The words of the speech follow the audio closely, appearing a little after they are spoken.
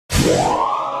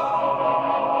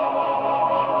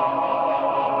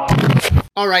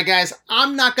All right, guys,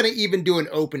 I'm not going to even do an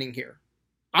opening here.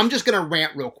 I'm just going to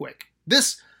rant real quick.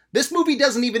 This movie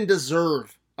doesn't even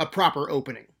deserve a proper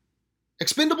opening.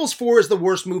 Expend4bles is the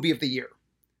worst movie of the year.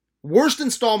 Worst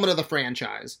installment of the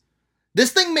franchise.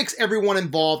 This thing makes everyone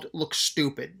involved look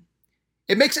stupid.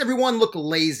 It makes everyone look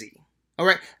lazy. All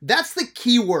right, that's the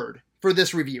key word for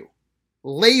this review.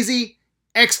 Lazy,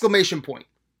 exclamation point,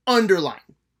 underline.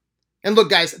 And look,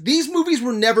 guys, these movies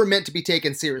were never meant to be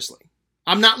taken seriously.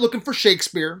 I'm not looking for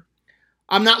Shakespeare.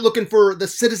 I'm not looking for the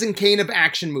Citizen Kane of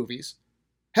action movies.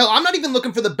 Hell, I'm not even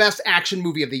looking for the best action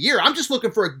movie of the year. I'm just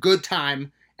looking for a good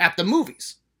time at the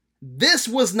movies. This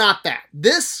was not that.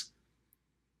 This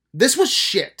was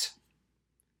shit.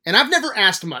 And I've never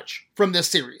asked much from this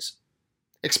series.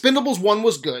 Expend4bles 1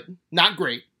 was good, not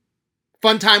great.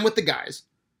 Fun time with the guys.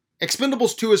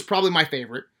 Expend4bles 2 is probably my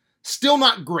favorite. Still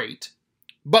not great,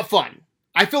 but fun.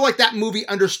 I feel like that movie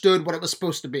understood what it was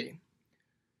supposed to be.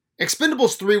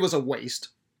 Expend4bles 3 was a waste.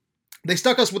 They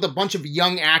stuck us with a bunch of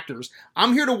young actors.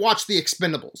 I'm here to watch the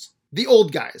Expend4bles, the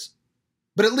old guys.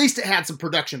 But at least it had some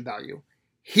production value.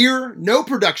 Here, no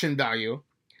production value.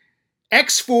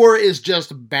 X4 is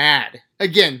just bad.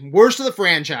 Again, worst of the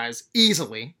franchise,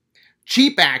 easily.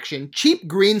 Cheap action, cheap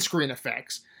green screen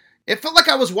effects. It felt like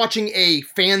I was watching a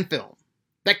fan film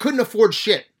that couldn't afford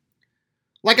shit.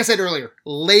 Like I said earlier,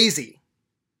 lazy.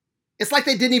 It's like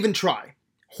they didn't even try.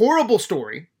 Horrible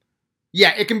story.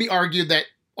 Yeah, it can be argued that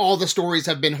all the stories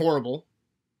have been horrible.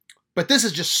 But this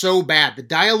is just so bad. The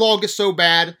dialogue is so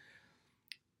bad.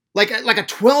 Like a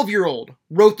 12-year-old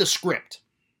wrote the script.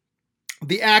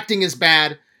 The acting is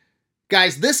bad.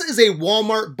 Guys, this is a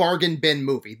Walmart bargain bin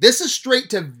movie. This is straight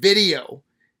to video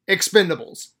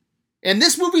Expend4bles. And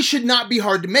this movie should not be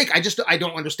hard to make. I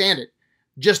don't understand it.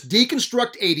 Just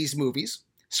deconstruct 80s movies,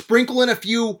 sprinkle in a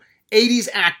few 80s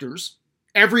actors,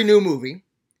 every new movie,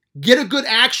 get a good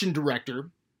action director,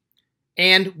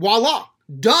 and voila,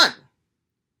 done.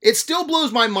 It still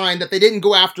blows my mind that they didn't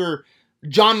go after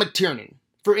John McTiernan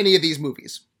for any of these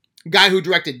movies. Guy who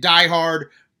directed Die Hard,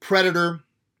 Predator.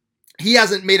 He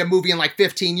hasn't made a movie in like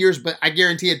 15 years, but I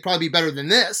guarantee it'd probably be better than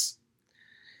this.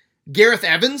 Gareth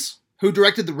Evans, who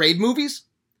directed the Raid movies.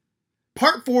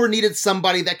 Part 4 needed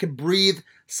somebody that could breathe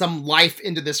some life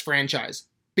into this franchise.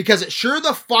 Because it sure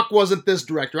the fuck wasn't this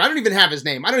director. I don't even have his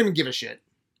name. I don't even give a shit.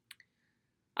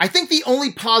 I think the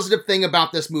only positive thing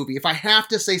about this movie, if I have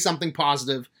to say something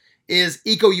positive, is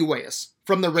C.W.A.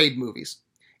 from the Raid movies.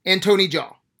 And Tony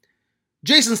Jaa.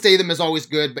 Jason Statham is always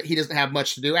good, but he doesn't have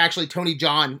much to do. Actually, Tony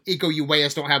Jaa and C.W.A.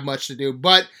 don't have much to do.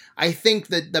 But I think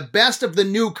that the best of the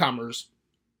newcomers,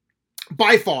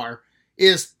 by far,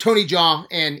 is Tony Jaa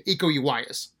and C.W.A.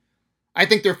 I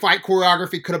think their fight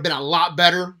choreography could have been a lot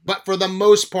better, but for the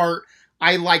most part,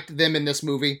 I liked them in this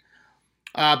movie.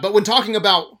 But when talking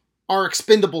about our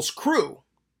Expend4bles crew,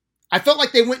 I felt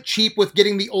like they went cheap with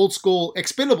getting the old school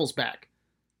Expend4bles back.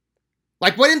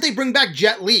 Like, why didn't they bring back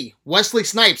Jet Li, Wesley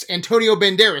Snipes, Antonio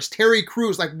Banderas, Terry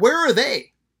Crews? Like, where are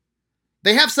they?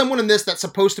 They have someone in this that's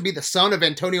supposed to be the son of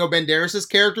Antonio Banderas'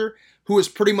 character, who is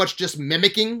pretty much just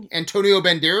mimicking Antonio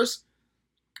Banderas.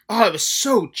 Oh, it was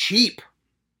so cheap.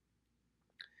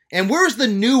 And where's the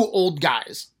new old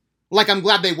guys? Like, I'm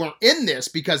glad they weren't in this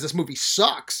because this movie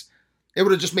sucks. It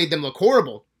would have just made them look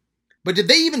horrible. But did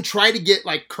they even try to get,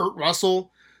 like, Kurt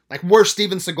Russell? Like, where's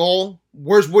Steven Seagal?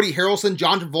 Where's Woody Harrelson,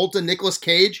 John Travolta, Nicolas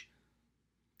Cage?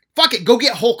 Fuck it, go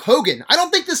get Hulk Hogan. I don't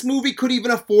think this movie could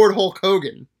even afford Hulk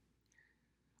Hogan.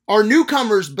 Our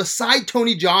newcomers, beside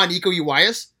Tony Jaa and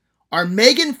C.W.A., are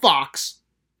Megan Fox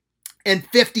and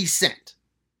 50 Cent.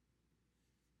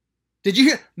 Did you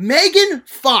hear? Megan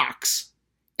Fox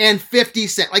and 50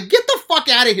 Cent. Like, get the fuck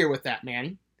out of here with that,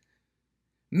 man.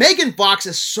 Megan Fox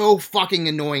is so fucking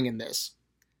annoying in this.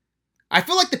 I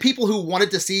feel like the people who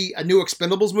wanted to see a new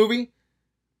Expend4bles movie,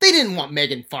 they didn't want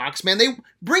Megan Fox, man. They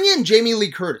bring in Jamie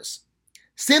Lee Curtis,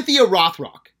 Cynthia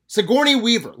Rothrock, Sigourney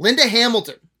Weaver, Linda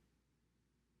Hamilton.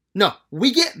 No,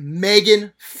 we get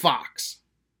Megan Fox.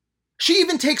 She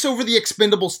even takes over the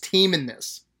Expend4bles team in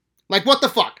this. Like, what the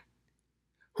fuck?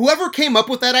 Whoever came up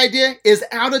with that idea is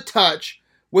out of touch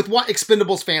with what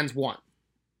Expend4bles fans want.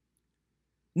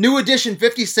 New edition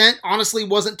 50 Cent honestly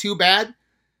wasn't too bad,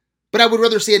 but I would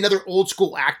rather see another old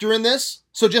school actor in this.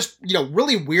 So just,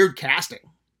 really weird casting.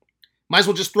 Might as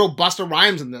well just throw Busta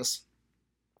Rhymes in this.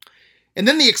 And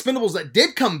then the Expend4bles that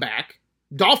did come back,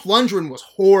 Dolph Lundgren was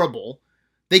horrible.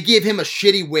 They gave him a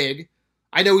shitty wig.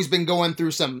 I know he's been going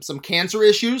through some cancer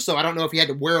issues, so I don't know if he had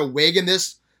to wear a wig in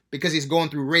this because he's going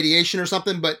through radiation or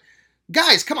something, but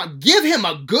guys, come on, give him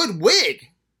a good wig.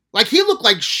 Like, he looked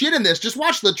like shit in this. Just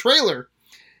watch the trailer.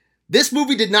 This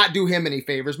movie did not do him any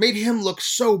favors, made him look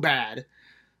so bad.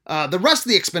 The rest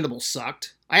of the Expendables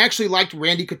sucked. I actually liked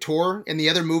Randy Couture in the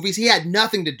other movies. He had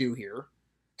nothing to do here.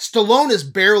 Stallone is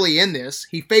barely in this.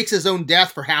 He fakes his own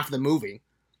death for half the movie.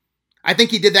 I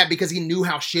think he did that because he knew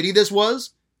how shitty this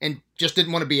was and just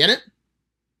didn't want to be in it.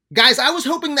 Guys, I was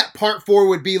hoping that part 4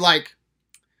 would be like,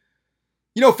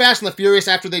 you know, Fast and the Furious,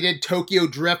 after they did Tokyo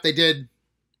Drift, they did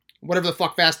whatever the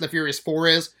fuck Fast and the Furious 4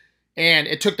 is, and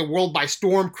it took the world by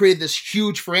storm, created this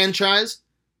huge franchise.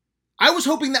 I was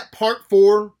hoping that part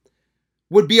 4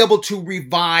 would be able to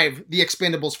revive the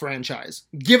Expendables franchise,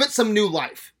 give it some new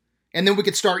life, and then we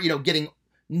could start, you know, getting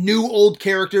new old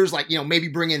characters, like, you know, maybe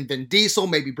bring in Vin Diesel,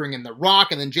 maybe bring in The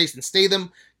Rock, and then Jason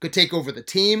Statham could take over the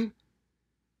team.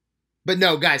 But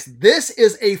no, guys, this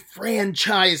is a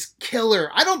franchise killer.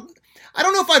 I don't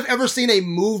know if I've ever seen a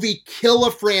movie kill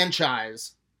a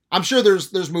franchise. I'm sure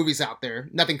there's movies out there.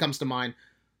 Nothing comes to mind.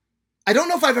 I don't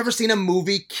know if I've ever seen a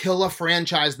movie kill a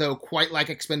franchise, though, quite like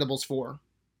Expendables 4.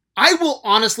 I will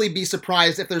honestly be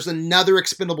surprised if there's another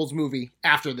Expendables movie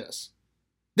after this.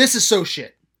 This is so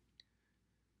shit.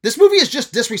 This movie is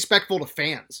just disrespectful to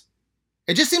fans.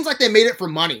 It just seems like they made it for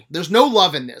money. There's no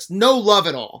love in this. No love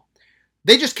at all.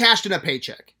 They just cashed in a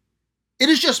paycheck. It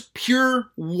is just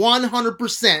pure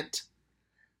 100%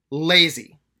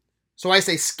 lazy. So I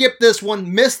say skip this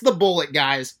one. Miss the bullet,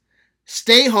 guys.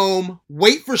 Stay home.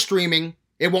 Wait for streaming.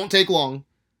 It won't take long.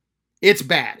 It's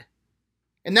bad.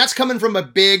 And that's coming from a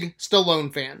big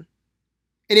Stallone fan.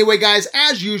 Anyway, guys,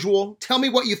 as usual, tell me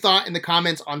what you thought in the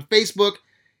comments on Facebook.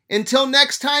 Until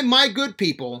next time, my good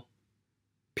people,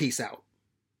 peace out.